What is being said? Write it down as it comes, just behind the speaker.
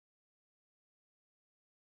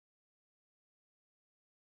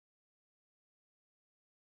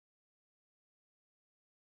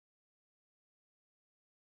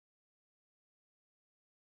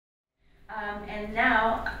And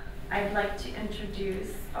now I'd like to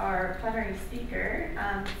introduce our plenary speaker,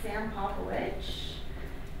 Sam Popowich,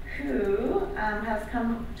 who has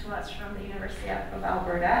come to us from the University of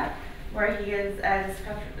Alberta, where he is a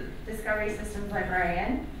Discovery Systems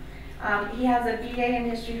librarian. He has a BA in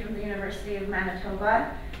History from the University of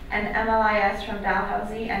Manitoba, an MLIS from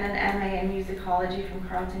Dalhousie, and an MA in Musicology from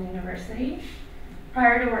Carleton University.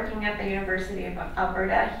 Prior to working at the University of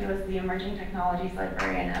Alberta, he was the Emerging Technologies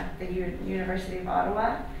Librarian at the University of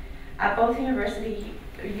Ottawa. At both universities,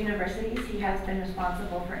 he has been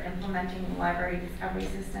responsible for implementing library discovery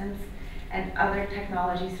systems and other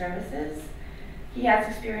technology services. He has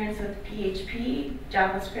experience with PHP,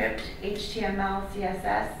 JavaScript, HTML,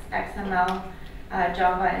 CSS, XML,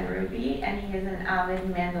 Java, and Ruby, and he is an avid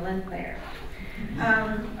mandolin player.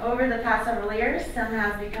 Over the past several years, Sam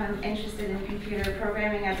has become interested in computer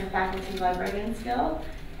programming as a faculty librarian skill,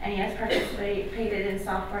 and he has participated in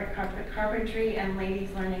software carpentry and ladies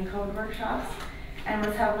learning code workshops, and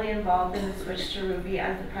was heavily involved in the switch to Ruby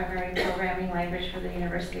as the primary programming language for the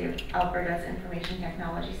University of Alberta's Information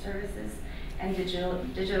Technology Services and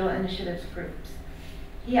Digital Initiatives groups.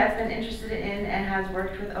 He has been interested in and has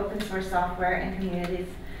worked with open source software and communities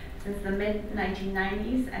since the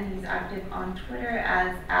mid-1990s, and he's active on Twitter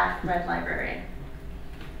as @RedLibrarian.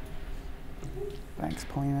 Thanks,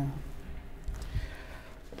 Paulina.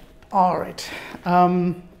 All right.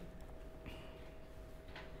 I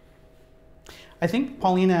think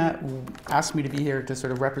Paulina asked me to be here to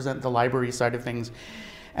sort of represent the library side of things.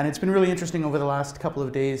 And it's been really interesting over the last couple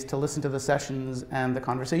of days to listen to the sessions and the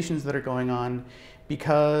conversations that are going on,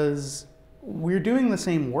 because we're doing the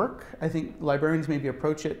same work. I think librarians maybe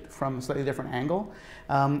approach it from a slightly different angle.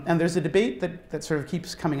 And there's a debate that sort of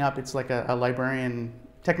keeps coming up. It's like a librarian,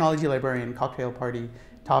 technology librarian cocktail party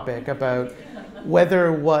topic about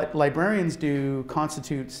whether what librarians do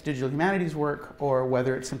constitutes digital humanities work or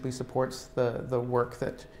whether it simply supports the work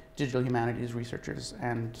that digital humanities researchers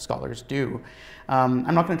and scholars do.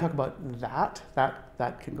 I'm not going to talk about that.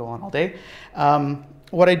 That can go on all day.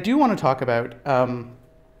 What I do want to talk about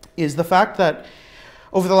is the fact that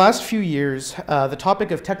over the last few years, the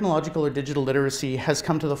topic of technological or digital literacy has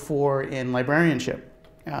come to the fore in librarianship.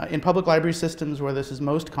 In public library systems where this is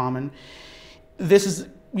most common, this is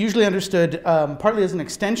usually understood partly as an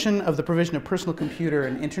extension of the provision of personal computer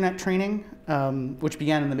and internet training, which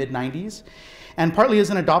began in the mid-90s, and partly as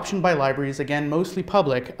an adoption by libraries, again, mostly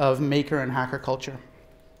public, of maker and hacker culture.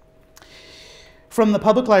 From the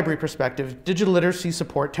public library perspective, digital literacy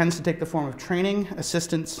support tends to take the form of training,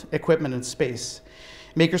 assistance, equipment, and space.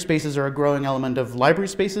 Maker spaces are a growing element of library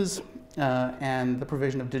spaces and the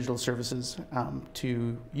provision of digital services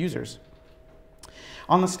to users.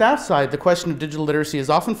 On the staff side, the question of digital literacy is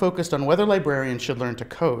often focused on whether librarians should learn to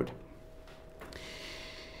code.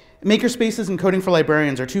 Maker spaces and coding for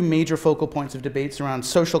librarians are two major focal points of debates around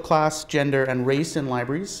social class, gender, and race in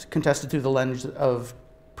libraries, contested through the lens of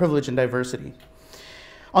privilege and diversity.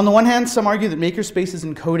 On the one hand, some argue that maker spaces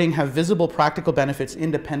and coding have visible practical benefits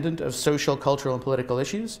independent of social, cultural, and political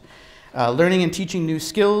issues. Learning and teaching new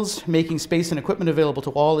skills, making space and equipment available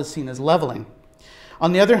to all is seen as leveling.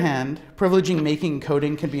 On the other hand, privileging making and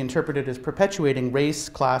coding can be interpreted as perpetuating race,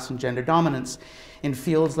 class, and gender dominance in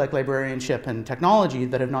fields like librarianship and technology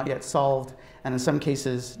that have not yet solved, and in some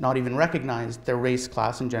cases, not even recognized their race,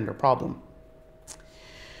 class, and gender problem.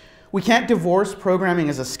 We can't divorce programming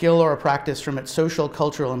as a skill or a practice from its social,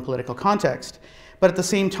 cultural, and political context, but at the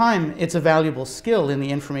same time, it's a valuable skill in the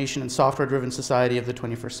information and software-driven society of the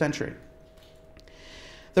 21st century.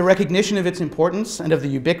 The recognition of its importance and of the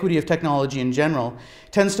ubiquity of technology in general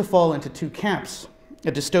tends to fall into two camps: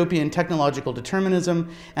 a dystopian technological determinism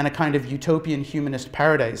and a kind of utopian humanist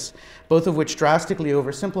paradise, both of which drastically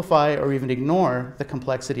oversimplify or even ignore the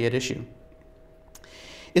complexity at issue.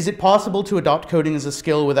 Is it possible to adopt coding as a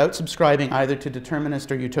skill without subscribing either to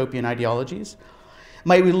determinist or utopian ideologies?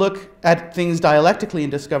 Might we look at things dialectically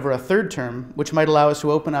and discover a third term, which might allow us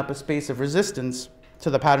to open up a space of resistance to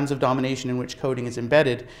the patterns of domination in which coding is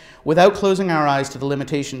embedded, without closing our eyes to the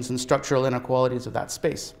limitations and structural inequalities of that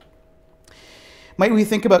space? Might we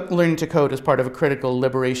think about learning to code as part of a critical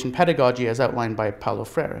liberation pedagogy as outlined by Paulo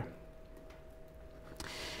Freire?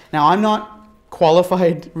 Now, I'm not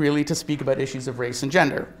qualified really to speak about issues of race and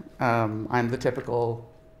gender. I'm the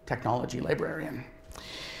typical technology librarian.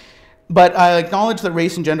 But I acknowledge that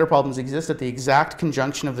race and gender problems exist at the exact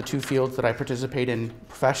conjunction of the two fields that I participate in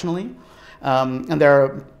professionally. And there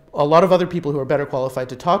are a lot of other people who are better qualified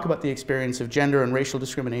to talk about the experience of gender and racial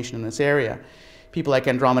discrimination in this area. People like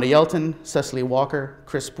Andromeda Yelton, Cecily Walker,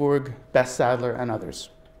 Chris Bourg, Beth Sadler, and others.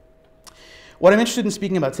 What I'm interested in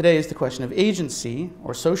speaking about today is the question of agency,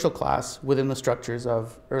 or social class, within the structures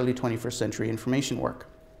of early 21st century information work.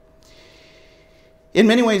 In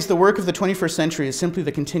many ways, the work of the 21st century is simply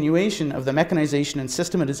the continuation of the mechanization and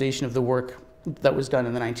systematization of the work that was done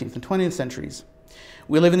in the 19th and 20th centuries.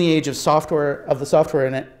 We live in the age of software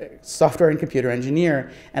and computer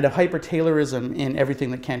engineer, and of hyper-Taylorism in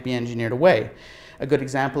everything that can't be engineered away. A good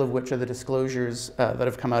example of which are the disclosures that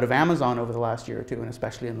have come out of Amazon over the last year or two, and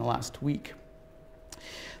especially in the last week.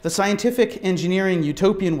 The scientific engineering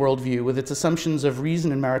utopian worldview, with its assumptions of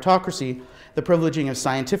reason and meritocracy, the privileging of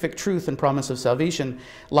scientific truth and promise of salvation,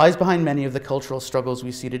 lies behind many of the cultural struggles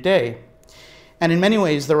we see today. And in many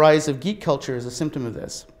ways, the rise of geek culture is a symptom of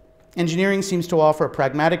this. Engineering seems to offer a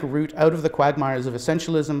pragmatic route out of the quagmires of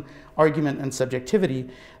essentialism, argument, and subjectivity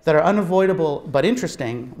that are unavoidable but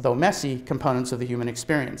interesting, though messy, components of the human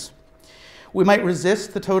experience. We might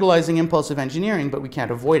resist the totalizing impulse of engineering, but we can't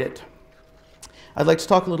avoid it. I'd like to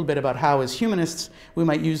talk a little bit about how, as humanists, we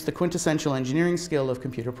might use the quintessential engineering skill of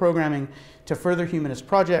computer programming to further humanist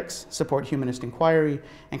projects, support humanist inquiry,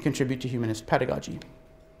 and contribute to humanist pedagogy.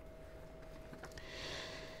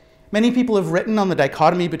 Many people have written on the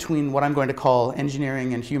dichotomy between what I'm going to call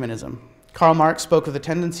engineering and humanism. Karl Marx spoke of the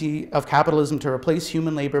tendency of capitalism to replace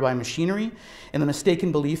human labor by machinery in the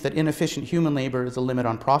mistaken belief that inefficient human labor is a limit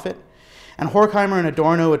on profit. And Horkheimer and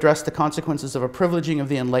Adorno addressed the consequences of a privileging of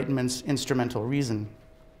the Enlightenment's instrumental reason.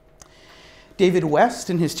 David West,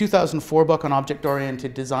 in his 2004 book on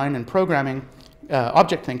object-oriented design and programming,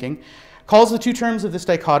 object thinking, calls the two terms of this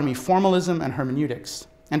dichotomy formalism and hermeneutics,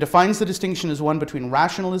 and defines the distinction as one between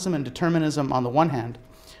rationalism and determinism on the one hand,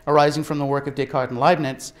 arising from the work of Descartes and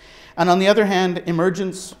Leibniz, and on the other hand,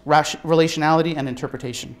 emergence, relationality, and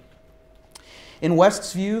interpretation. In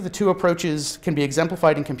West's view, the two approaches can be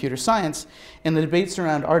exemplified in computer science in the debates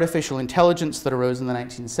around artificial intelligence that arose in the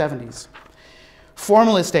 1970s.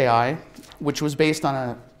 Formalist AI, which was based on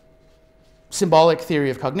a symbolic theory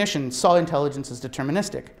of cognition, saw intelligence as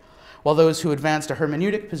deterministic, while those who advanced a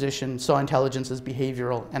hermeneutic position saw intelligence as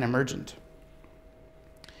behavioral and emergent.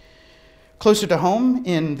 Closer to home,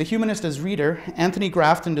 in The Humanist as Reader, Anthony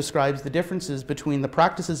Grafton describes the differences between the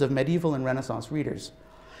practices of medieval and Renaissance readers.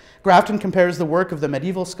 Grafton compares the work of the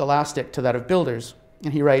medieval scholastic to that of builders,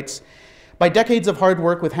 and he writes, "By decades of hard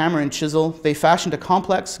work with hammer and chisel, they fashioned a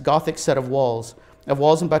complex Gothic set of walls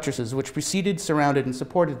and buttresses which preceded, surrounded, and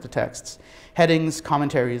supported the texts, headings,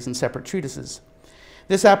 commentaries, and separate treatises.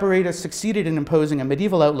 This apparatus succeeded in imposing a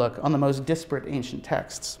medieval outlook on the most disparate ancient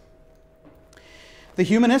texts. The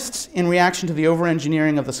humanists, in reaction to the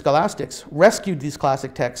over-engineering of the scholastics, rescued these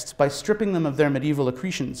classic texts by stripping them of their medieval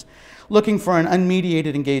accretions, looking for an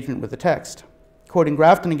unmediated engagement with the text." Quoting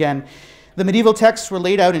Grafton again, "The medieval texts were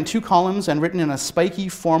laid out in two columns and written in a spiky,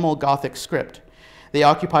 formal Gothic script. They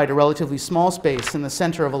occupied a relatively small space in the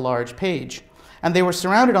center of a large page, and they were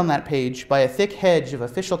surrounded on that page by a thick hedge of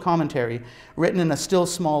official commentary written in a still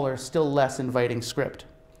smaller, still less inviting script.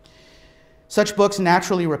 Such books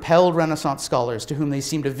naturally repelled Renaissance scholars to whom they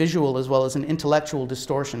seemed a visual as well as an intellectual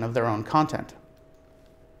distortion of their own content.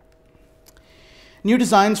 New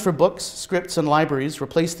designs for books, scripts, and libraries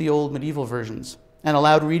replaced the old medieval versions and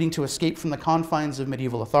allowed reading to escape from the confines of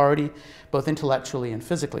medieval authority, both intellectually and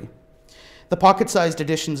physically. The pocket-sized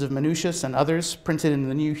editions of Minucius and others, printed in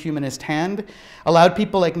the new humanist hand, allowed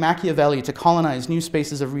people like Machiavelli to colonize new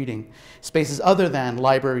spaces of reading, spaces other than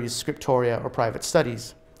libraries, scriptoria, or private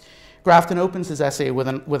studies. Grafton opens his essay with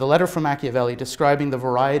a letter from Machiavelli describing the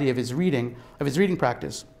variety of his reading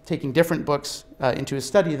practice, taking different books into his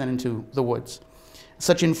study than into the woods.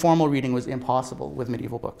 Such informal reading was impossible with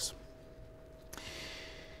medieval books.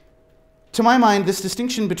 To my mind, this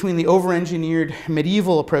distinction between the over-engineered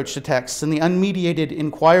medieval approach to texts and the unmediated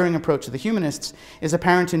inquiring approach of the humanists is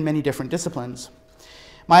apparent in many different disciplines.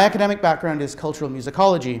 My academic background is cultural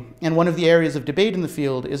musicology, and one of the areas of debate in the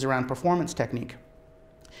field is around performance technique.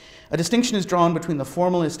 A distinction is drawn between the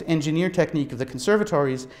formalist engineer technique of the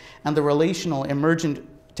conservatories and the relational emergent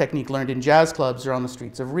technique learned in jazz clubs or on the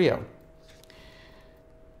streets of Rio.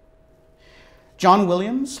 John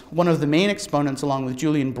Williams, one of the main exponents along with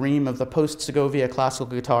Julian Bream of the post-Segovia classical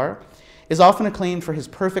guitar, is often acclaimed for his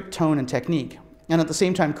perfect tone and technique, and at the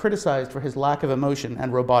same time criticized for his lack of emotion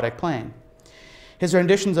and robotic playing. His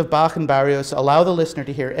renditions of Bach and Barrios allow the listener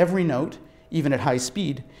to hear every note, even at high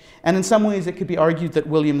speed, and in some ways it could be argued that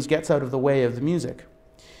Williams gets out of the way of the music.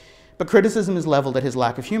 But criticism is leveled at his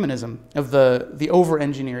lack of humanism, of the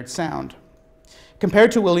over-engineered sound.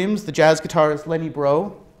 Compared to Williams, the jazz guitarist Lenny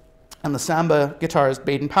Breau and the samba guitarist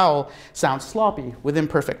Baden Powell sound sloppy with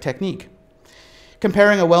imperfect technique.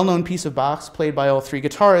 Comparing a well-known piece of Bach's played by all three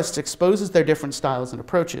guitarists exposes their different styles and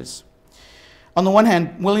approaches. On the one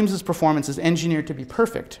hand, Williams's performance is engineered to be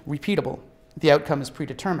perfect, repeatable. The outcome is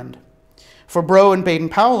predetermined. For Brough and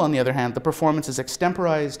Baden-Powell, on the other hand, the performance is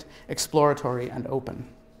extemporized, exploratory, and open.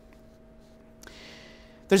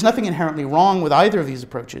 There's nothing inherently wrong with either of these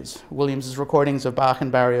approaches. Williams's recordings of Bach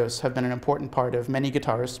and Barrios have been an important part of many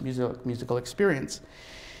guitarists' musical experience.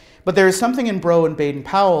 But there is something in Brough and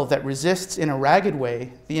Baden-Powell that resists in a ragged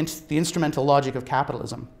way the instrumental logic of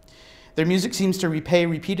capitalism. Their music seems to repay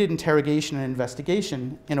repeated interrogation and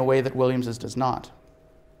investigation in a way that Williams's does not.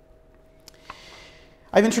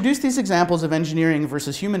 I've introduced these examples of engineering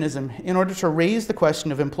versus humanism in order to raise the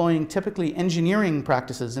question of employing typically engineering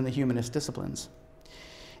practices in the humanist disciplines.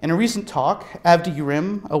 In a recent talk, Avdi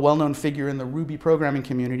Yurim, a well-known figure in the Ruby programming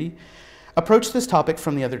community, approached this topic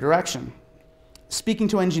from the other direction. Speaking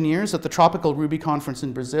to engineers at the Tropical Ruby Conference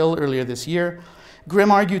in Brazil earlier this year,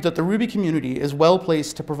 Grimm argued that the Ruby community is well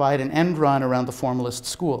placed to provide an end run around the formalist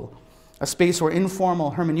school, a space where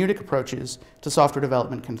informal hermeneutic approaches to software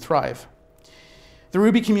development can thrive. The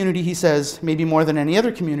Ruby community, he says, maybe more than any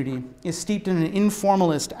other community, is steeped in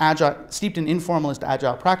informalist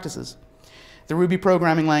agile practices. The Ruby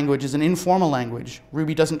programming language is an informal language.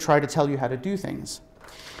 Ruby doesn't try to tell you how to do things.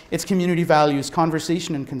 Its community values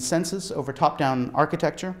conversation and consensus over top-down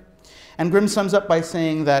architecture. And Grimm sums up by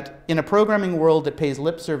saying that in a programming world that pays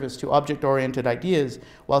lip service to object-oriented ideas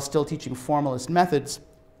while still teaching formalist methods,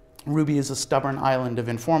 Ruby is a stubborn island of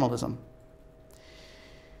informalism.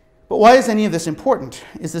 But why is any of this important?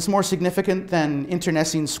 Is this more significant than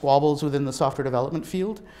internecine squabbles within the software development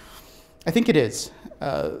field? I think it is.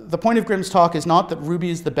 The point of Grimm's talk is not that Ruby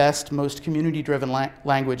is the best, most community-driven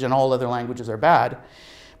language and all other languages are bad,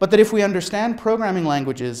 but that if we understand programming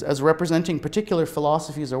languages as representing particular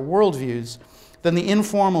philosophies or worldviews, then the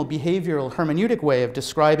informal behavioral hermeneutic way of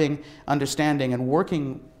describing, understanding, and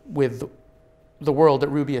working with the world that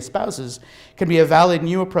Ruby espouses can be a valid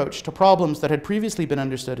new approach to problems that had previously been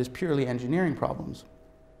understood as purely engineering problems.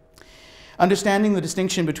 Understanding the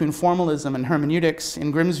distinction between formalism and hermeneutics, in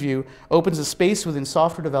Grimm's view, opens a space within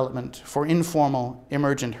software development for informal,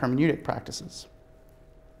 emergent hermeneutic practices.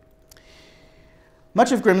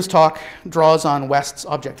 Much of Grimm's talk draws on West's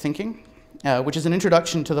object thinking, which is an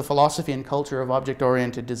introduction to the philosophy and culture of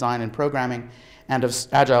object-oriented design and programming and of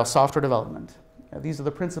agile software development. These are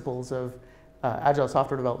the principles of agile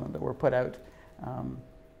software development that were put out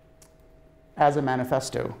as a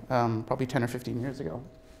manifesto probably 10 or 15 years ago.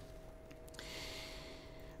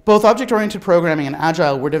 Both object-oriented programming and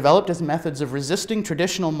agile were developed as methods of resisting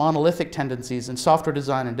traditional monolithic tendencies in software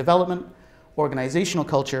design and development, organizational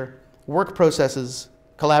culture, work processes,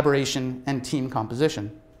 collaboration, and team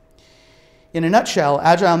composition. In a nutshell,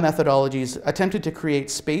 agile methodologies attempted to create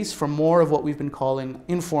space for more of what we've been calling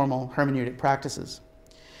informal hermeneutic practices.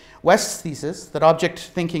 West's thesis that object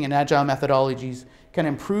thinking and agile methodologies can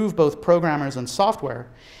improve both programmers and software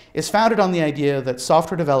is founded on the idea that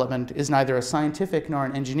software development is neither a scientific nor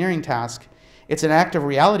an engineering task. It's an act of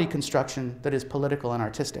reality construction that is political and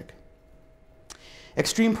artistic.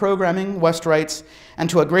 Extreme programming, West writes, and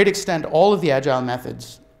to a great extent all of the agile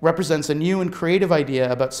methods, represents a new and creative idea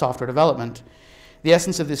about software development. The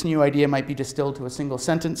essence of this new idea might be distilled to a single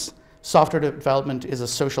sentence: software development is a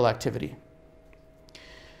social activity.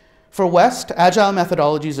 For West, agile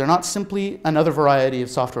methodologies are not simply another variety of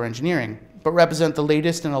software engineering, but represent the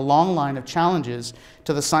latest in a long line of challenges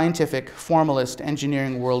to the scientific, formalist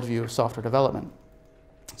engineering worldview of software development.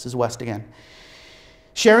 This is West again.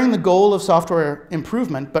 Sharing the goal of software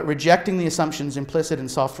improvement, but rejecting the assumptions implicit in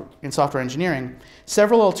software engineering,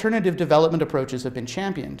 several alternative development approaches have been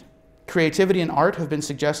championed. Creativity and art have been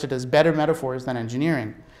suggested as better metaphors than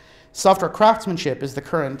engineering. Software craftsmanship is the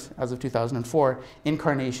current, as of 2004,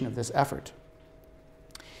 incarnation of this effort.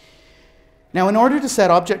 Now, in order to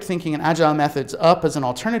set object thinking and agile methods up as an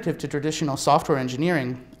alternative to traditional software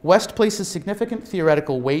engineering, West places significant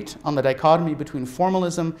theoretical weight on the dichotomy between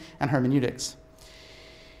formalism and hermeneutics.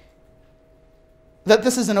 That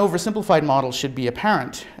this is an oversimplified model should be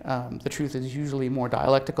apparent. The truth is usually more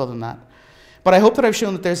dialectical than that. But I hope that I've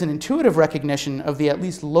shown that there's an intuitive recognition of the at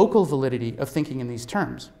least local validity of thinking in these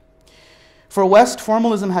terms. For West,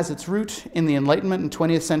 formalism has its root in the Enlightenment and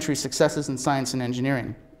 20th century successes in science and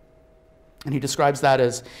engineering. And he describes that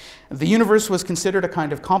as, the universe was considered a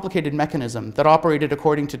kind of complicated mechanism that operated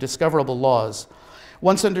according to discoverable laws.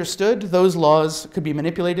 Once understood, those laws could be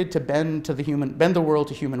manipulated to bend the world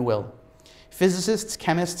to human will. Physicists,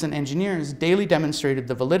 chemists, and engineers daily demonstrated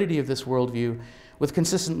the validity of this worldview with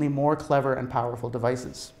consistently more clever and powerful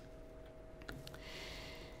devices.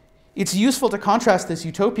 It's useful to contrast this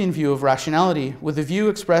utopian view of rationality with the view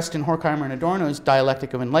expressed in Horkheimer and Adorno's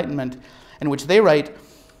Dialectic of Enlightenment, in which they write,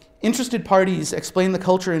 Interested parties explain the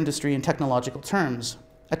culture industry in technological terms.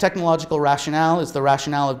 A technological rationale is the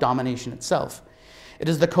rationale of domination itself. It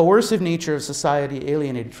is the coercive nature of society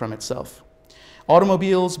alienated from itself.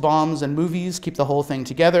 Automobiles, bombs, and movies keep the whole thing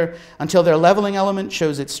together until their leveling element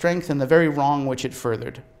shows its strength in the very wrong which it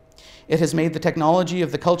furthered. It has made the technology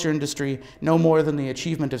of the culture industry no more than the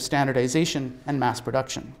achievement of standardization and mass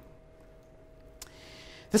production.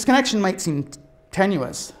 This connection might seem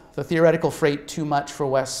tenuous, the theoretical freight too much for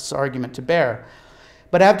West's argument to bear,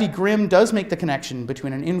 but Avdi Grimm does make the connection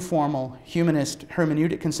between an informal, humanist,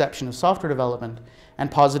 hermeneutic conception of software development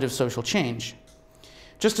and positive social change.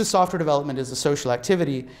 Just as software development is a social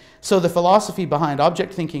activity, so the philosophy behind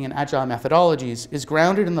object thinking and agile methodologies is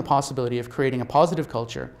grounded in the possibility of creating a positive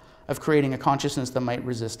culture, of creating a consciousness that might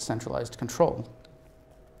resist centralized control.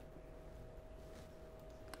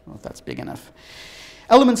 I don't know if that's big enough.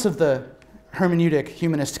 Elements of the hermeneutic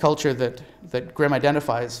humanist culture that Grimm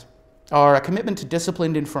identifies are a commitment to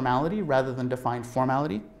disciplined informality rather than defined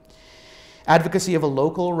formality, advocacy of a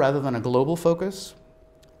local rather than a global focus,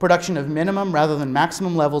 production of minimum rather than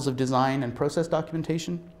maximum levels of design and process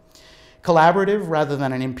documentation, collaborative rather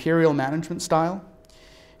than an imperial management style,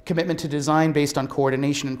 commitment to design based on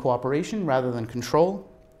coordination and cooperation rather than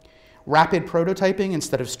control, rapid prototyping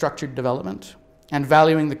instead of structured development, and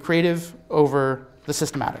valuing the creative over the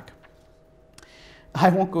systematic. I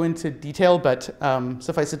won't go into detail, but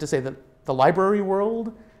suffice it to say that the library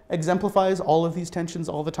world exemplifies all of these tensions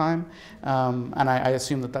all the time, and I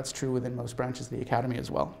assume that that's true within most branches of the academy as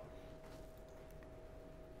well.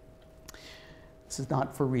 This is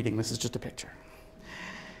not for reading, this is just a picture.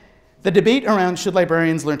 The debate around should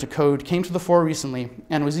librarians learn to code came to the fore recently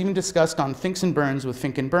and was even discussed on Thinks and Burns with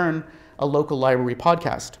Fink and Byrne, a local library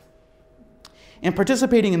podcast. In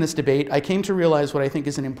participating in this debate, I came to realize what I think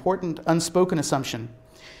is an important unspoken assumption,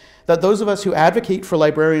 that those of us who advocate for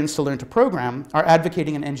librarians to learn to program are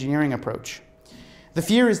advocating an engineering approach. The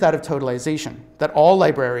fear is that of totalization, that all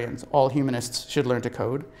librarians, all humanists should learn to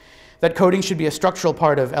code, that coding should be a structural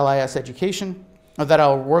part of LIS education, or that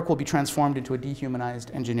our work will be transformed into a dehumanized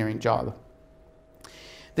engineering job.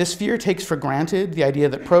 This fear takes for granted the idea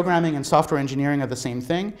that programming and software engineering are the same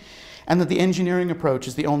thing, and that the engineering approach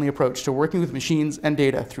is the only approach to working with machines and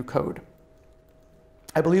data through code.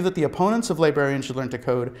 I believe that the opponents of librarians should learn to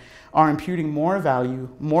code are imputing more value,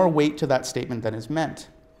 more weight to that statement than is meant.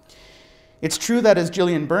 It's true that, as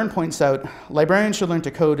Gillian Byrne points out, librarians should learn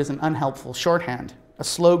to code is an unhelpful shorthand, a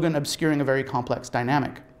slogan obscuring a very complex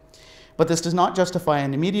dynamic. But this does not justify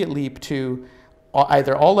an immediate leap to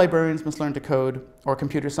either all librarians must learn to code or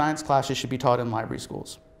computer science classes should be taught in library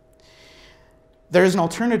schools. There is an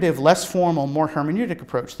alternative, less formal, more hermeneutic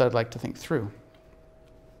approach that I'd like to think through.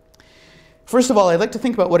 First of all, I'd like to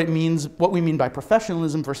think about what we mean by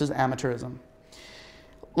professionalism versus amateurism.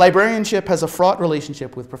 Librarianship has a fraught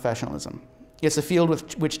relationship with professionalism. It's a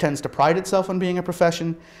field which tends to pride itself on being a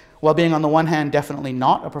profession, while being on the one hand definitely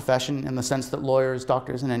not a profession in the sense that lawyers,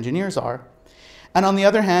 doctors, and engineers are, and on the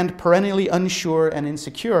other hand perennially unsure and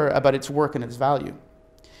insecure about its work and its value.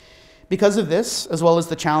 Because of this, as well as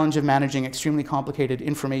the challenge of managing extremely complicated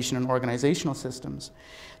information and organizational systems,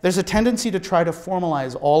 there's a tendency to try to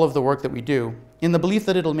formalize all of the work that we do in the belief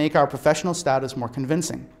that it'll make our professional status more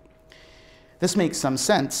convincing. This makes some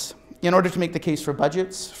sense. In order to make the case for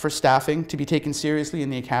budgets, for staffing, to be taken seriously in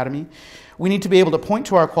the academy, we need to be able to point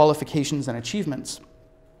to our qualifications and achievements.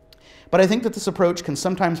 But I think that this approach can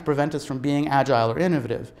sometimes prevent us from being agile or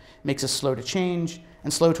innovative, makes us slow to change,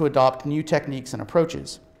 and slow to adopt new techniques and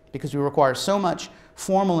approaches, because we require so much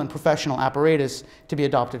formal and professional apparatus to be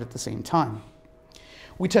adopted at the same time.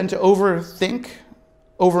 We tend to overthink,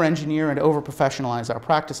 over-engineer, and over-professionalize our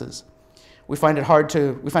practices. We find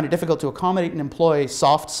it difficult to accommodate and employ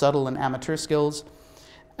soft, subtle, and amateur skills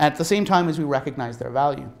at the same time as we recognize their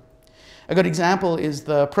value. A good example is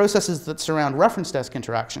the processes that surround reference desk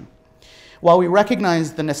interaction. While we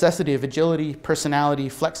recognize the necessity of agility, personality,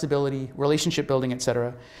 flexibility, relationship building,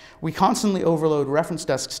 etc., we constantly overload reference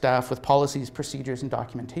desk staff with policies, procedures, and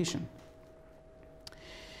documentation.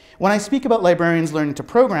 When I speak about librarians learning to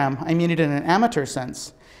program, I mean it in an amateur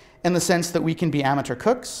sense, in the sense that we can be amateur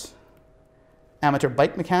cooks, amateur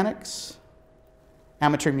bike mechanics,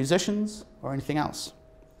 amateur musicians, or anything else.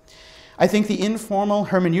 I think the informal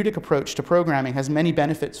hermeneutic approach to programming has many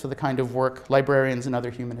benefits for the kind of work librarians and other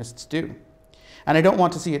humanists do. And I don't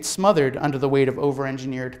want to see it smothered under the weight of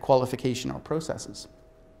over-engineered qualification or processes.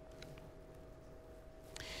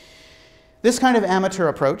 This kind of amateur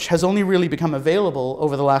approach has only really become available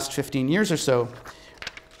over the last 15 years or so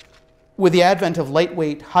with the advent of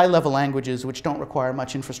lightweight, high-level languages which don't require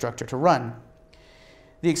much infrastructure to run.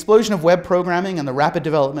 The explosion of web programming and the rapid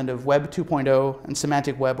development of Web 2.0 and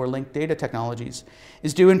semantic web or linked data technologies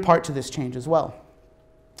is due in part to this change as well.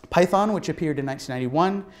 Python, which appeared in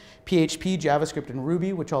 1991, PHP, JavaScript, and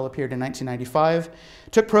Ruby, which all appeared in 1995,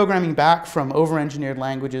 took programming back from over-engineered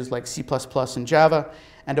languages like C++ and Java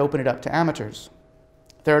and opened it up to amateurs.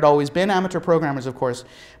 There had always been amateur programmers, of course,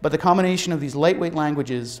 but the combination of these lightweight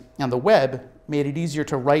languages and the web made it easier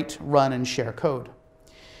to write, run, and share code.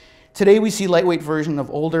 Today, we see lightweight version of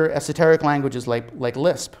older esoteric languages like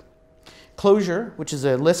Lisp. Clojure, which is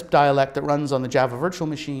a Lisp dialect that runs on the Java virtual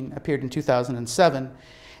machine, appeared in 2007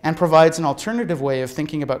 and provides an alternative way of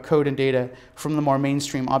thinking about code and data from the more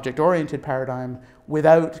mainstream object-oriented paradigm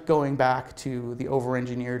without going back to the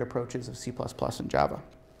over-engineered approaches of C++ and Java.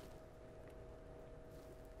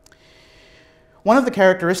 One of the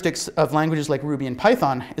characteristics of languages like Ruby and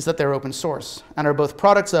Python is that they're open source and are both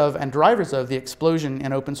products of and drivers of the explosion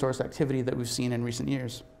in open source activity that we've seen in recent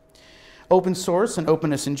years. Open source and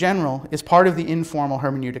openness in general is part of the informal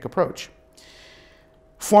hermeneutic approach.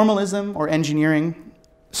 Formalism or engineering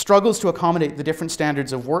struggles to accommodate the different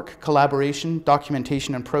standards of work, collaboration,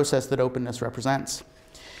 documentation, and process that openness represents.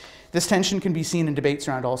 This tension can be seen in debates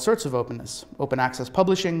around all sorts of openness: open access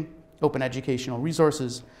publishing, open educational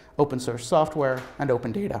resources, open source software, and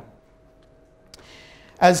open data.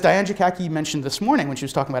 As Diane Jakacki mentioned this morning when she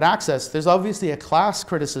was talking about access, there's obviously a class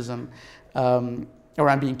criticism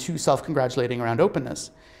around being too self-congratulating around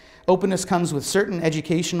openness. Openness comes with certain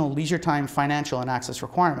educational, leisure time, financial, and access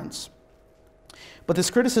requirements. But this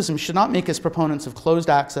criticism should not make us proponents of closed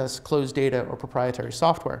access, closed data, or proprietary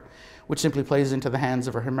software, which simply plays into the hands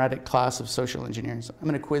of a hermetic class of social engineers. I'm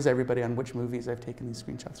going to quiz everybody on which movies I've taken these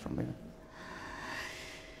screenshots from later.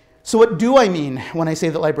 So what do I mean when I say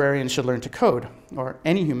that librarians should learn to code, or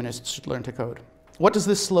any humanist should learn to code? What does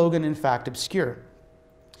this slogan in fact obscure?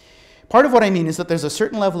 Part of what I mean is that there's a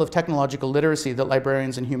certain level of technological literacy that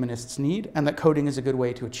librarians and humanists need, and that coding is a good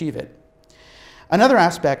way to achieve it. Another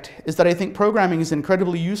aspect is that I think programming is an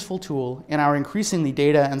incredibly useful tool in our increasingly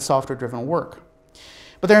data and software-driven work.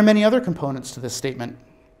 But there are many other components to this statement.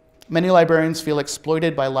 Many librarians feel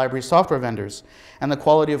exploited by library software vendors, and the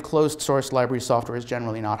quality of closed-source library software is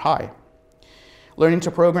generally not high. Learning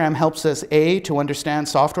to program helps us, A, to understand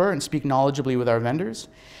software and speak knowledgeably with our vendors,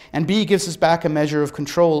 and B, gives us back a measure of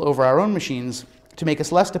control over our own machines to make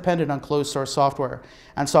us less dependent on closed-source software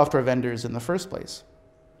and software vendors in the first place.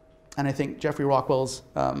 And I think Jeffrey Rockwell's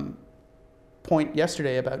point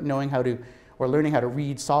yesterday about knowing how to, or learning how to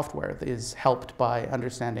read software is helped by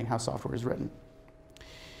understanding how software is written.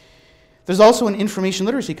 There's also an information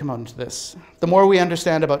literacy component to this. The more we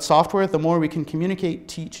understand about software, the more we can communicate,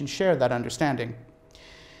 teach, and share that understanding.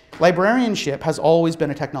 Librarianship has always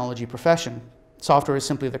been a technology profession. Software is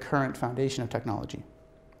simply the current foundation of technology.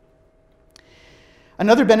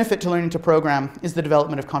 Another benefit to learning to program is the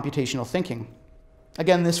development of computational thinking.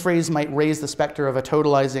 Again, this phrase might raise the specter of a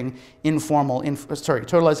totalizing formal,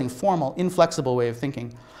 inflexible way of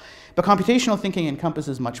thinking. But computational thinking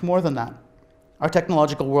encompasses much more than that. Our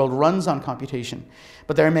technological world runs on computation,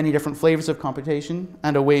 but there are many different flavors of computation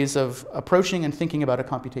and ways of approaching and thinking about a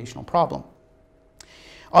computational problem.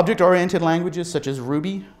 Object-oriented languages such as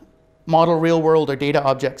Ruby model real-world or data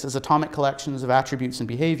objects as atomic collections of attributes and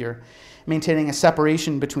behavior, maintaining a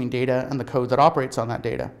separation between data and the code that operates on that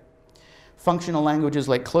data. Functional languages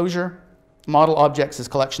like Clojure model objects as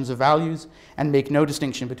collections of values and make no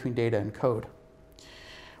distinction between data and code.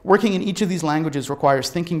 Working in each of these languages requires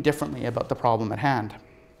thinking differently about the problem at hand.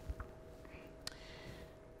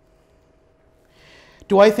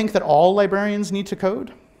 Do I think that all librarians need to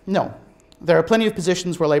code? No. There are plenty of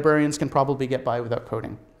positions where librarians can probably get by without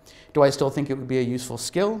coding. Do I still think it would be a useful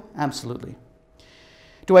skill? Absolutely.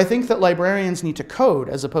 Do I think that librarians need to code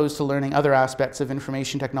as opposed to learning other aspects of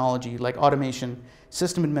information technology like automation,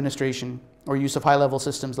 system administration, or use of high-level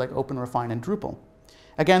systems like OpenRefine and Drupal?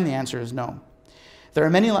 Again, the answer is no. There are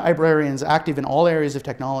many librarians active in all areas of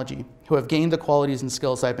technology who have gained the qualities and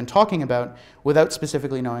skills I've been talking about without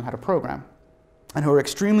specifically knowing how to program, and who are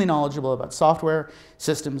extremely knowledgeable about software,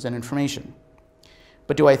 systems, and information.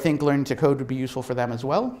 But do I think learning to code would be useful for them as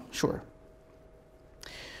well? Sure.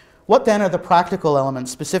 What then are the practical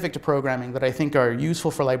elements specific to programming that I think are useful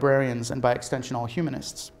for librarians and by extension all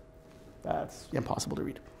humanists? That's impossible to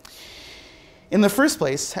read. In the first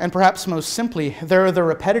place, and perhaps most simply, there are the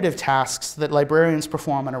repetitive tasks that librarians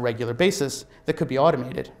perform on a regular basis that could be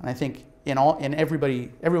automated. And I think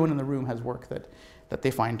everyone in the room has work that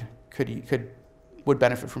they find would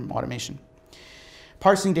benefit from automation.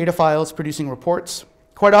 Parsing data files, producing reports.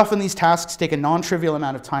 Quite often these tasks take a non-trivial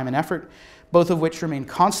amount of time and effort, both of which remain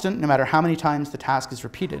constant no matter how many times the task is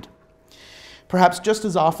repeated. Perhaps just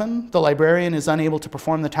as often, the librarian is unable to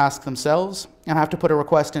perform the task themselves and have to put a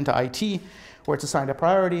request into IT where it's assigned a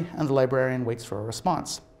priority and the librarian waits for a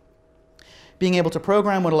response. Being able to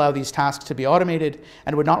program would allow these tasks to be automated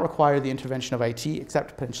and would not require the intervention of IT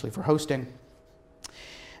except potentially for hosting.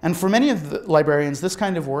 And for many of the librarians, this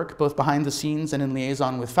kind of work, both behind the scenes and in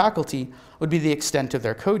liaison with faculty, would be the extent of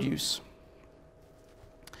their code use.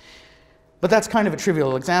 But that's kind of a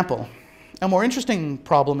trivial example. A more interesting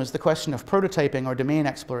problem is the question of prototyping or domain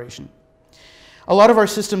exploration. A lot of our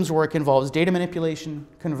systems work involves data manipulation,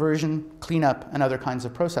 conversion, cleanup, and other kinds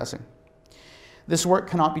of processing. This work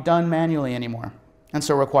cannot be done manually anymore, and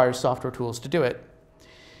so requires software tools to do it.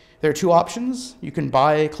 There are two options. You can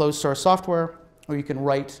buy closed source software, or you can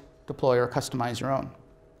write, deploy, or customize your own.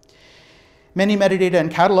 Many metadata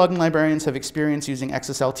and cataloging librarians have experience using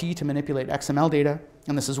XSLT to manipulate XML data,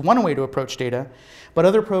 and this is one way to approach data, but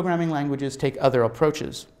other programming languages take other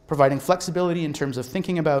approaches, providing flexibility in terms of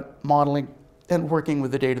thinking about, modeling, and working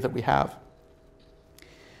with the data that we have.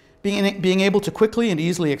 Being able to quickly and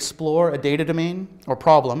easily explore a data domain or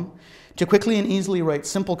problem, to quickly and easily write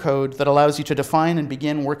simple code that allows you to define and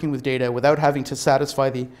begin working with data without having to satisfy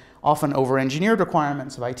the often over-engineered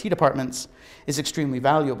requirements of IT departments is extremely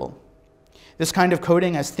valuable. This kind of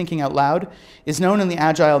coding as thinking out loud is known in the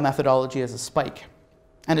Agile methodology as a spike,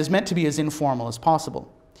 and is meant to be as informal as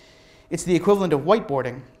possible. It's the equivalent of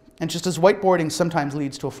whiteboarding, and just as whiteboarding sometimes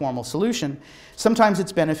leads to a formal solution, sometimes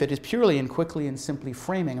its benefit is purely in quickly and simply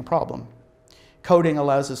framing a problem. Coding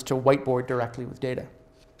allows us to whiteboard directly with data.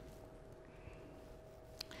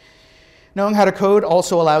 Knowing how to code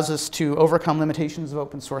also allows us to overcome limitations of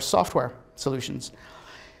open source software solutions.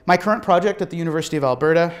 My current project at the University of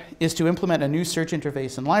Alberta is to implement a new search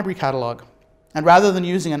interface and library catalog. And rather than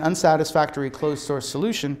using an unsatisfactory closed source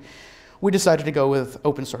solution, we decided to go with an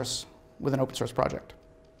open source project.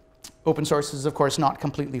 Open source is, of course, not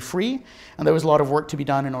completely free, and there was a lot of work to be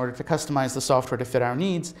done in order to customize the software to fit our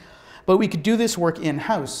needs. But we could do this work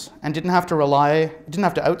in-house and didn't have to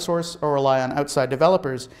outsource or rely on outside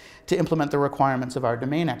developers to implement the requirements of our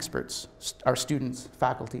domain experts, our students,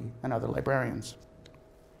 faculty, and other librarians.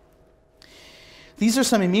 These are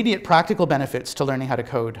some immediate practical benefits to learning how to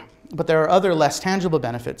code, but there are other less tangible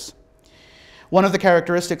benefits. One of the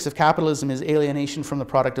characteristics of capitalism is alienation from the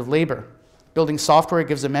product of labor. Building software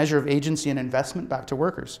gives a measure of agency and investment back to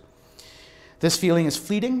workers. This feeling is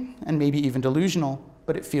fleeting and maybe even delusional,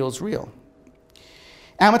 but it feels real.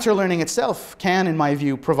 Amateur learning itself can, in my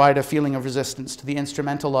view, provide a feeling of resistance to the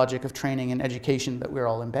instrumental logic of training and education that we're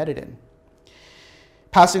all embedded in.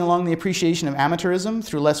 Passing along the appreciation of amateurism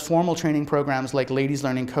through less formal training programs like Ladies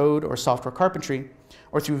Learning Code or Software Carpentry,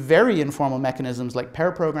 or through very informal mechanisms like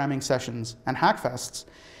pair programming sessions and hackfests,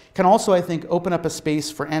 can also, I think, open up a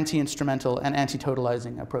space for anti-instrumental and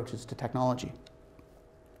anti-totalizing approaches to technology.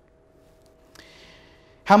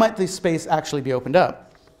 How might this space actually be opened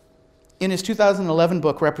up? In his 2011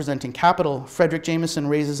 book, Representing Capital, Frederick Jameson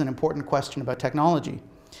raises an important question about technology.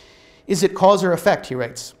 Is it cause or effect, he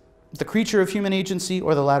writes, the creature of human agency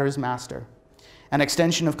or the latter's master? An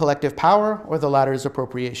extension of collective power or the latter's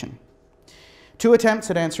appropriation? Two attempts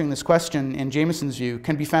at answering this question, in Jameson's view,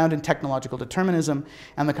 can be found in technological determinism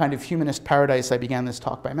and the kind of humanist paradise I began this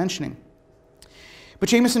talk by mentioning. But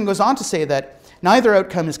Jameson goes on to say that neither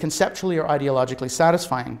outcome is conceptually or ideologically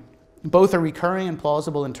satisfying. Both are recurring and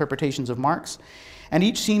plausible interpretations of Marx, and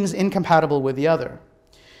each seems incompatible with the other.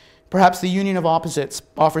 Perhaps the union of opposites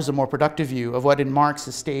offers a more productive view of what in Marx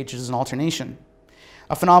is staged as an alternation.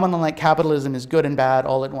 A phenomenon like capitalism is good and bad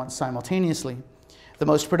all at once simultaneously, the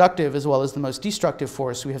most productive as well as the most destructive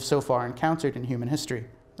force we have so far encountered in human history,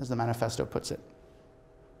 as the manifesto puts it.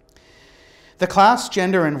 The class,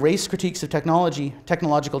 gender, and race critiques of technology,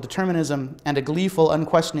 technological determinism, and a gleeful,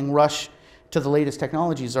 unquestioning rush to the latest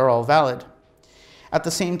technologies are all valid. At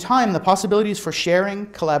the same time, the possibilities for sharing,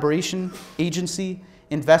 collaboration, agency,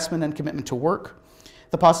 investment, and commitment to work,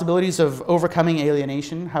 the possibilities of overcoming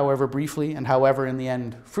alienation, however briefly and however in the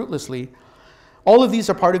end fruitlessly, all of these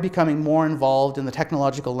are part of becoming more involved in the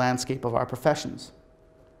technological landscape of our professions.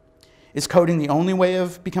 Is coding the only way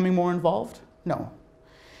of becoming more involved? No.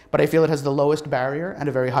 But I feel it has the lowest barrier and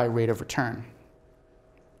a very high rate of return.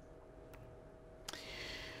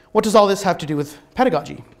 What does all this have to do with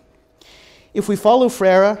pedagogy? If we follow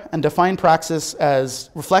Freire and define praxis as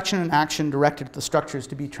reflection and action directed at the structures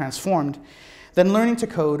to be transformed, then learning to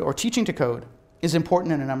code or teaching to code is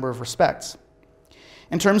important in a number of respects.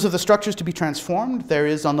 In terms of the structures to be transformed, there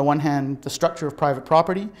is, on the one hand, the structure of private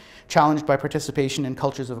property, challenged by participation in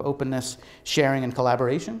cultures of openness, sharing, and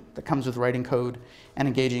collaboration that comes with writing code and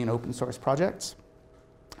engaging in open source projects.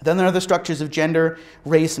 Then there are the structures of gender,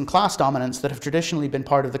 race, and class dominance that have traditionally been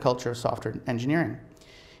part of the culture of software engineering,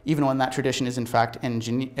 even when that tradition is in fact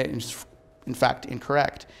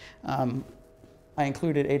incorrect. I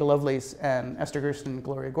included Ada Lovelace and Esther Gersten and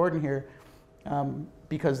Gloria Gordon here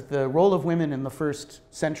because the role of women in the first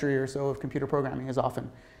century or so of computer programming is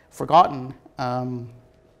often forgotten,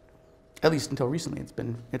 at least until recently.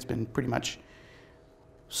 It's been pretty much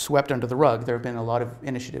swept under the rug. There have been a lot of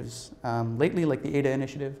initiatives lately, like the Ada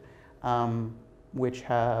Initiative, which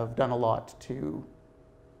have done a lot to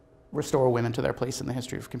restore women to their place in the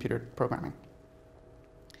history of computer programming.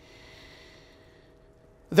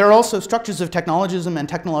 There are also structures of technologism and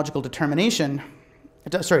technological determinism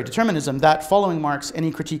that, following Marx, any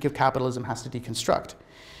critique of capitalism has to deconstruct.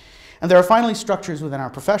 And there are finally structures within our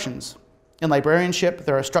professions. In librarianship,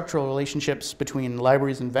 there are structural relationships between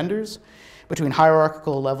libraries and vendors, between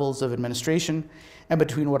hierarchical levels of administration, and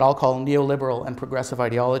between what I'll call neoliberal and progressive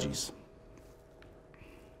ideologies.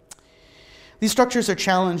 These structures are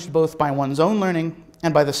challenged both by one's own learning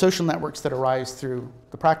and by the social networks that arise through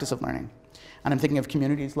the practice of learning. And I'm thinking of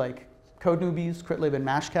communities like Code Newbies, Critlib, and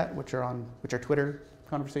Mashcat, which are Twitter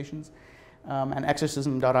conversations, and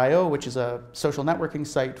Exorcism.io, which is a social networking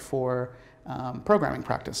site for programming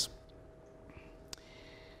practice.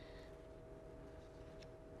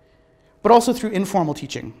 But also through informal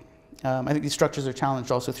teaching. I think these structures are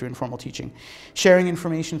challenged also through informal teaching. Sharing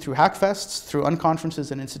information through hackfests, through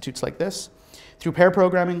unconferences and institutes like this, through pair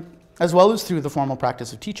programming, as well as through the formal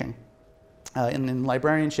practice of teaching. In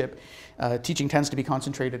librarianship, teaching tends to be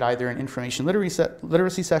concentrated either in information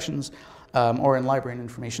literacy sessions or in library and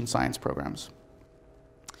information science programs.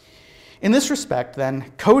 In this respect,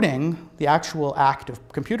 then, coding, the actual act of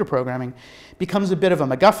computer programming, becomes a bit of a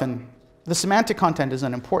MacGuffin. The semantic content is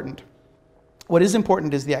unimportant. What is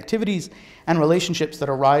important is the activities and relationships that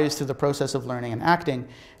arise through the process of learning and acting,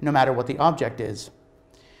 no matter what the object is.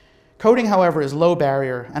 Coding, however, is low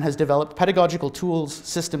barrier and has developed pedagogical tools,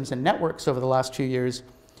 systems, and networks over the last few years,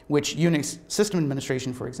 which Unix system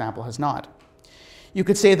administration, for example, has not. You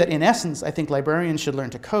could say that, in essence, I think librarians should learn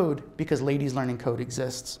to code because ladies learning code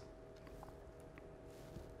exists.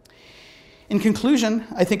 In conclusion,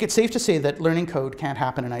 I think it's safe to say that learning code can't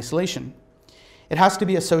happen in isolation. It has to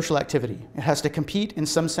be a social activity. It has to compete in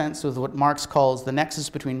some sense with what Marx calls the nexus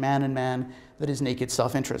between man and man that is naked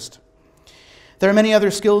self-interest. There are many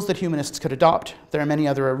other skills that humanists could adopt. There are many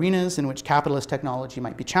other arenas in which capitalist technology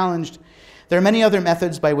might be challenged. There are many other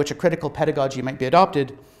methods by which a critical pedagogy might be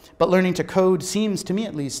adopted, but learning to code seems, to me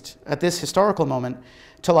at least, at this historical moment,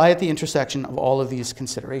 to lie at the intersection of all of these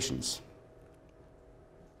considerations.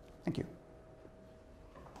 Thank you.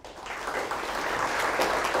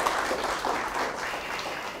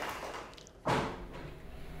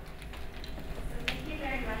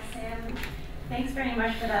 Thanks very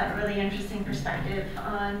much for that really interesting perspective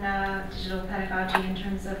on digital pedagogy in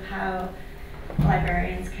terms of how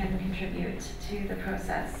librarians can contribute to the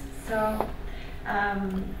process. So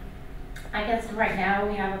I guess right now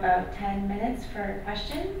we have about 10 minutes for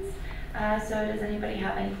questions. So does anybody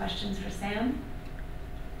have any questions for Sam?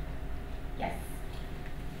 Yes.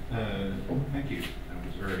 Thank you. That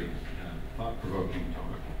was very thought-provoking talk.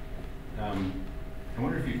 I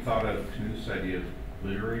wonder if you thought of Knut's idea of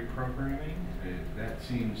literary programming. That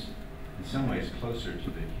seems in some ways closer to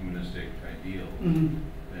the humanistic ideal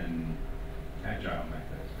than agile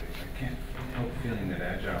methods. I can't help feeling that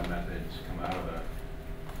agile methods come out of a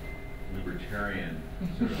libertarian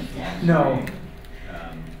sort of philosophy. No.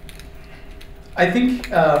 I think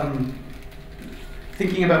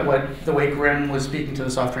thinking about the way Grimm was speaking to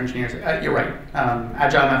the software engineers, you're right.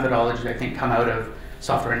 Agile methodologies, I think, come out of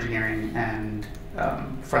software engineering and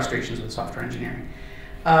frustrations with software engineering.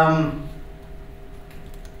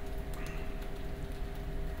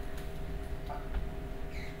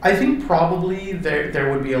 I think probably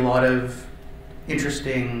there would be a lot of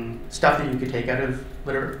interesting stuff that you could take out of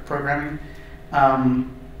literary programming. I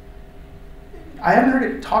haven't heard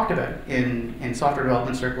it talked about in software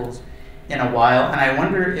development circles in a while, and I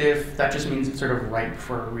wonder if that just means it's sort of ripe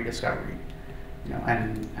for rediscovery. You know,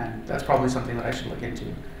 and that's probably something that I should look into,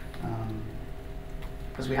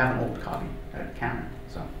 because we have an old copy at Cameron.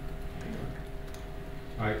 So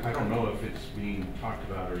I don't know if it's being talked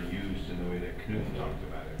about or used in the way that Knut talked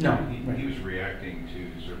about it. No, he was reacting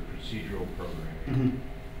to sort of procedural programming. Mm-hmm.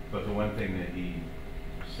 But the one thing that he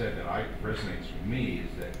said that resonates with me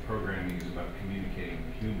is that programming is about communicating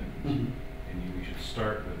with humans, and we should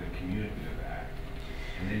start with a communicative act,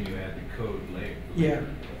 and then you add the code later. Yeah,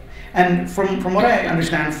 and from what I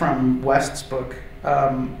understand from West's book,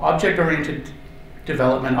 object-oriented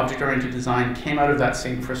development, object-oriented design came out of that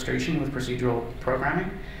same frustration with procedural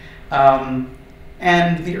programming.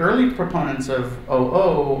 And the early proponents of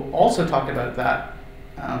OO also talked about that,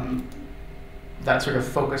 that sort of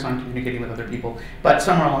focus on communicating with other people, but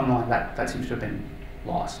somewhere along the line that seems to have been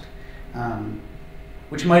lost,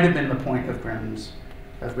 which might have been the point of Grimm's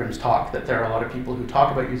talk, that there are a lot of people who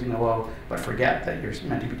talk about using OO but forget that you're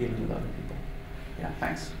meant to be dealing with other people. Yeah,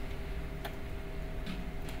 thanks.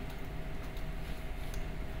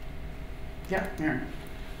 Yeah, Mary.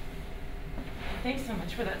 Thanks so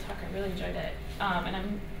much for that talk. I really enjoyed it. And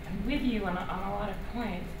I'm with you on a lot of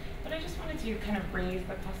points, but I just wanted to kind of raise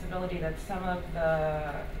the possibility that some of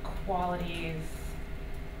the qualities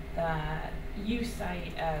that you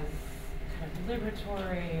cite as kind of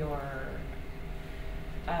liberatory or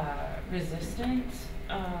resistant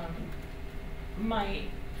might,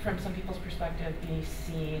 from some people's perspective, be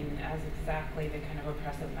seen as exactly the kind of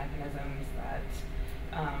oppressive mechanisms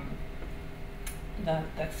that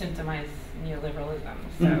symptomize neoliberalism.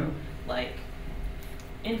 So, like,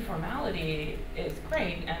 informality is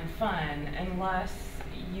great and fun unless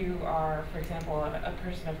you are, for example, a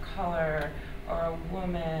person of color or a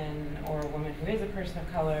woman who is a person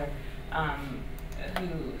of color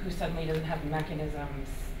who suddenly doesn't have mechanisms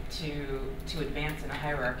to advance in a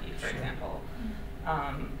hierarchy, for example.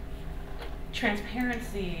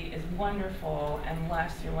 Transparency is wonderful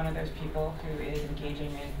unless you're one of those people who is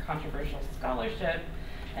engaging in controversial scholarship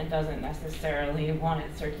and doesn't necessarily want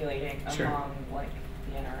it circulating among like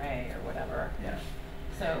the NRA or whatever. Yeah.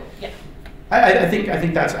 So yeah. I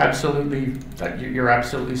think that's absolutely, you're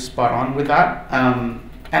absolutely spot on with that.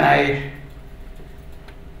 And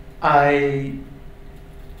I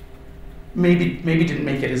maybe didn't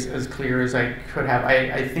make it as clear as I could have.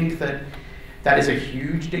 I think that is a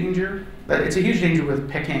huge danger. It's a huge danger with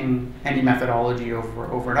picking any methodology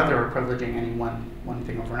over another, or privileging any one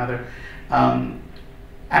thing over another. And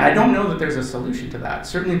I don't know that there's a solution to that.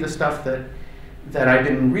 Certainly the stuff that I've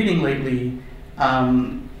been reading lately,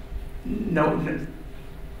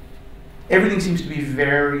 everything seems to be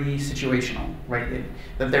very situational, right?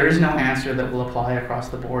 That there is no answer that will apply across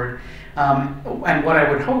the board. And what I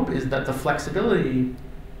would hope is that the flexibility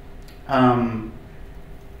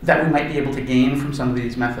that we might be able to gain from some of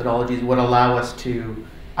these methodologies would allow us to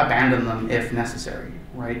abandon them if necessary,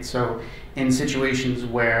 right? So in situations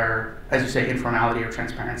where, as you say, informality or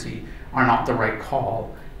transparency are not the right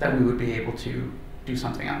call, that we would be able to do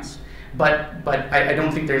something else. But I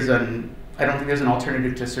don't think there's an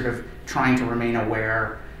alternative to sort of trying to remain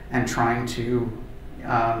aware and trying to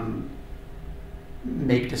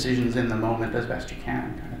make decisions in the moment as best you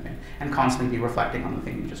can, kind of thing, and constantly be reflecting on the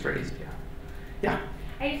thing you just raised. Yeah.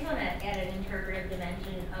 I just want to add an interpretive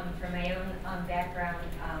dimension from my own background,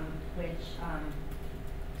 which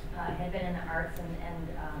had been in the arts and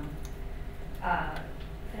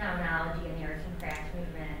phenomenology in the arts and crafts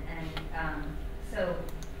movement, and so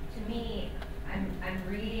to me, I'm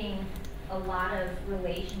reading a lot of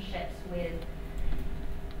relationships with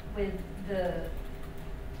the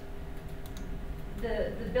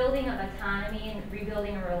building of autonomy and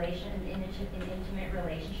rebuilding an intimate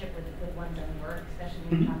relationship with one's own work, especially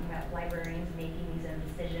when you're talking about librarians making these own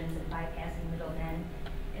decisions and bypassing middlemen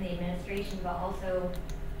in the administration, but also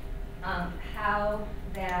how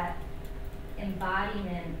that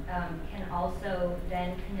embodiment can also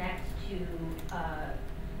then connect to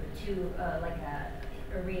like a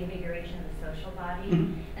reinvigoration of the social body.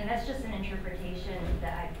 And that's just an interpretation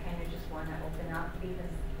that I kind of just want to open up,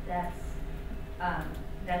 because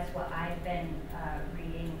that's what I've been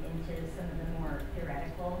reading into some of the more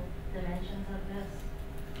theoretical dimensions of this.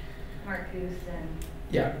 Marcuse and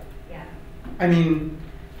Yeah. I mean,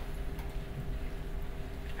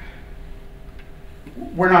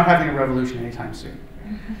 we're not having a revolution anytime soon.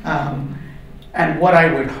 And what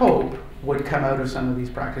I would hope would come out of some of these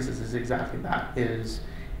practices is exactly that, is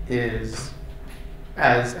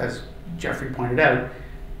as Jeffrey pointed out,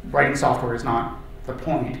 writing software is not the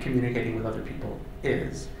point, communicating with other people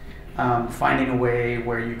is. Finding a way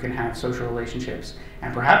where you can have social relationships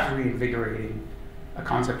and perhaps reinvigorating a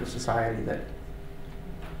concept of society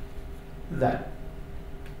that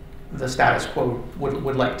the status quo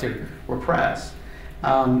would like to repress.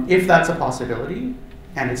 If that's a possibility,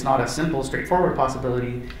 and it's not a simple, straightforward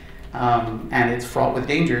possibility, and it's fraught with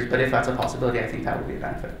dangers, but if that's a possibility, I think that would be a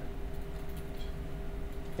benefit.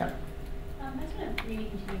 Yeah. I was going to maybe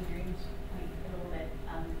continue Dream's point a little bit.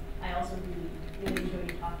 I also really enjoyed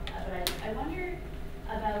your talk, but I wonder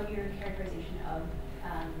about your characterization of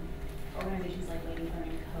organizations like Ladies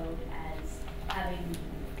Learning Code as having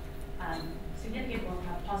significant, or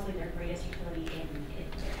possibly their greatest utility in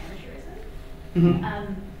their amateurism.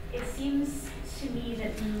 Mhm. It seems to me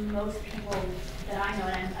that most people that I know,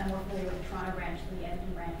 and I'm more familiar with the Toronto branch than the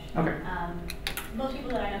Edmonton branch. Okay. Most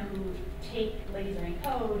people that I know who take Ladies Learning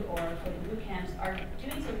Code or coding boot camps are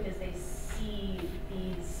doing so because they see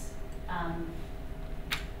these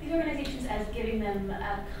organizations as giving them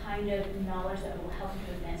a kind of knowledge that will help them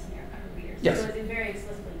to advance in their careers. Yes. So it's very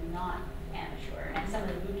explicitly not amateur, and some of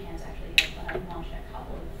the boot camps actually have launched a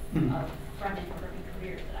couple of front-end programming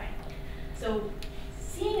careers that I know. So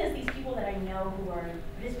seeing as these people that I know who are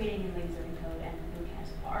participating in Ladies Learning Code and boot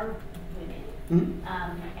camps are women,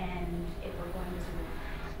 and if we're going to sort of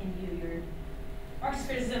imbue your Marxist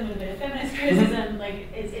criticism with a bit of feminist criticism,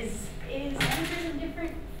 like is feminism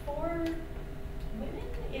different for women?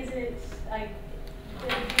 Is it like,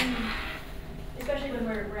 especially when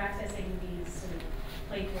we're accessing these sort of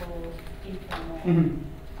playful, informal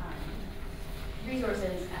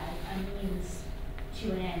resources as a means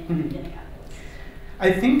to an end within a capitalist system?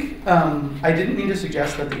 I think, I didn't mean to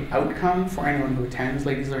suggest that the outcome for anyone who attends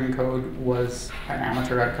Ladies Learning Code was an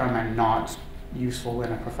amateur outcome and not useful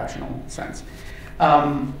in a professional sense.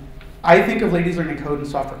 I think of Ladies Learning Code and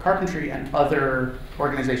Software Carpentry and other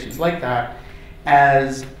organizations like that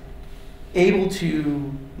as able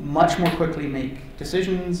to much more quickly make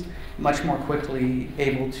decisions, much more quickly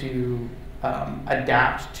able to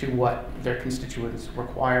adapt to what their constituents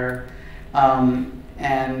require,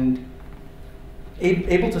 and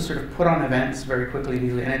able to sort of put on events very quickly and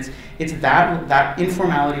easily. And it's that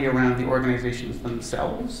informality around the organizations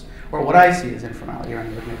themselves, or what I see as informality around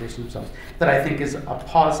the organizations themselves, that I think is a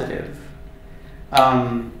positive.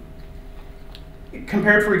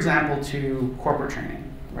 Compared, for example, to corporate training,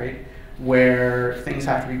 right? Where things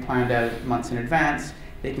have to be planned out months in advance.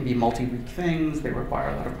 They can be multi-week things. They require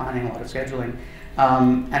a lot of planning, a lot of scheduling.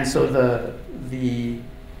 And so the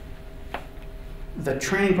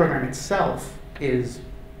training program itself is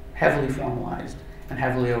heavily formalized and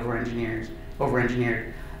heavily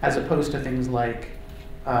over-engineered, as opposed to things like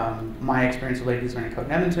my experience with Ladies Learning Code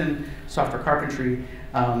in Edmonton, Software Carpentry,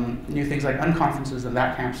 new things like unconferences and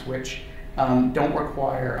that camps, which don't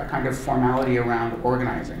require a kind of formality around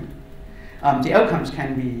organizing. The outcomes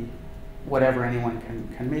can be whatever anyone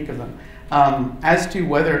can make of them. As to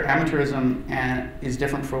whether amateurism is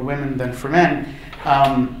different for women than for men,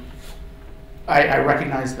 I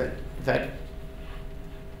recognize that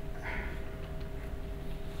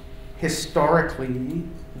historically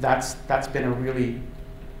that's been a really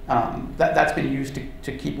that's been used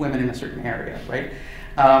to keep women in a certain area, right?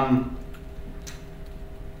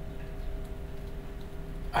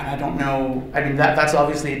 And I don't know, I mean, that's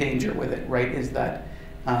obviously a danger with it, right? Is that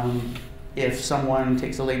if someone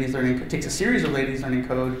takes a series of Ladies Learning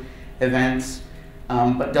Code events,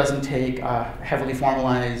 but doesn't take a heavily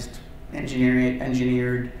formalized,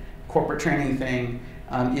 engineered corporate training thing,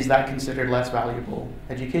 is that considered less valuable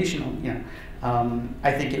educational?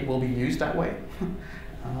 I think it will be used that way.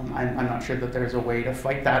 I'm not sure that there's a way to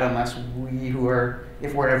fight that unless we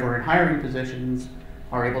if we're ever in hiring positions,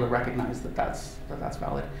 are able to recognize that that's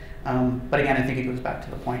valid. But again, I think it goes back to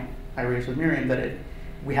the point I raised with Miriam, that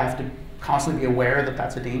we have to constantly be aware that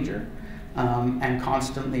that's a danger, and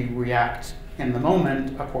constantly react in the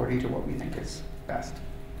moment according to what we think is best.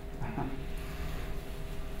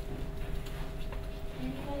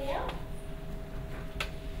 Anybody else?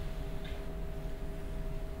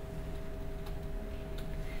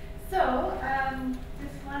 So,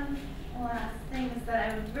 just one last thing is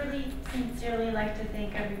that I would really sincerely like to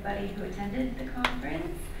thank everybody who attended the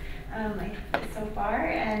conference so far,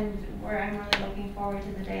 and I'm really looking forward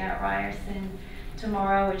to the day at Ryerson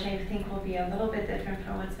tomorrow, which I think will be a little bit different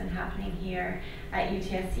from what's been happening here at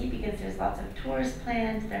UTSC, because there's lots of tours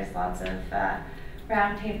planned, there's lots of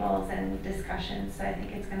roundtables and discussions, so I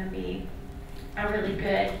think it's going to be a really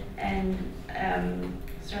good and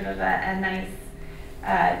sort of a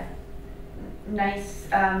nice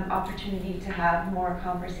opportunity to have more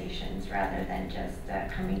conversations rather than just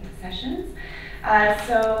coming to sessions.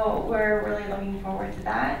 So we're really looking forward to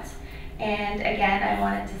that. And again, I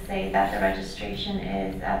wanted to say that the registration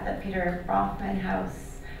is at the Peter Bronfman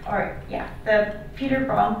House, the Peter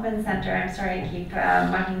Bronfman Center. I'm sorry, I keep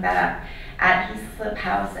mucking that up, at Heathslip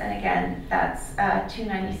House. And again, that's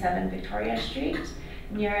 297 Victoria Street.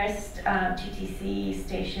 Nearest TTC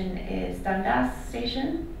station is Dundas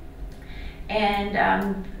Station.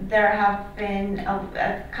 And there have been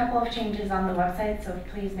a couple of changes on the website, so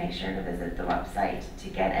please make sure to visit the website to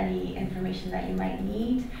get any information that you might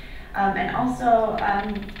need. And also,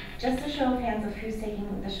 just a show of hands of who's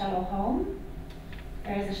taking the shuttle home.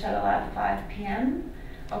 There is a shuttle at 5 p.m.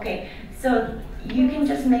 Okay, so you can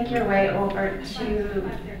just make your way over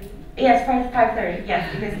to Yes, 5:30,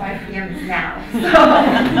 yes, because 5 p.m. is now. So,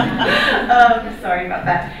 sorry about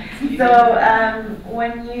that. So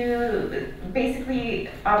when you, basically,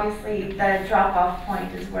 obviously, the drop-off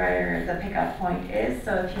point is where the pickup point is.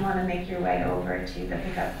 So if you want to make your way over to the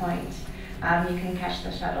pickup point, you can catch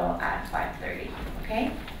the shuttle at 5:30,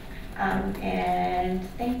 okay? And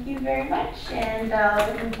thank you very much, and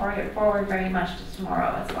looking forward very much to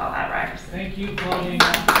tomorrow as well at Ryerson. Thank you, Claudine.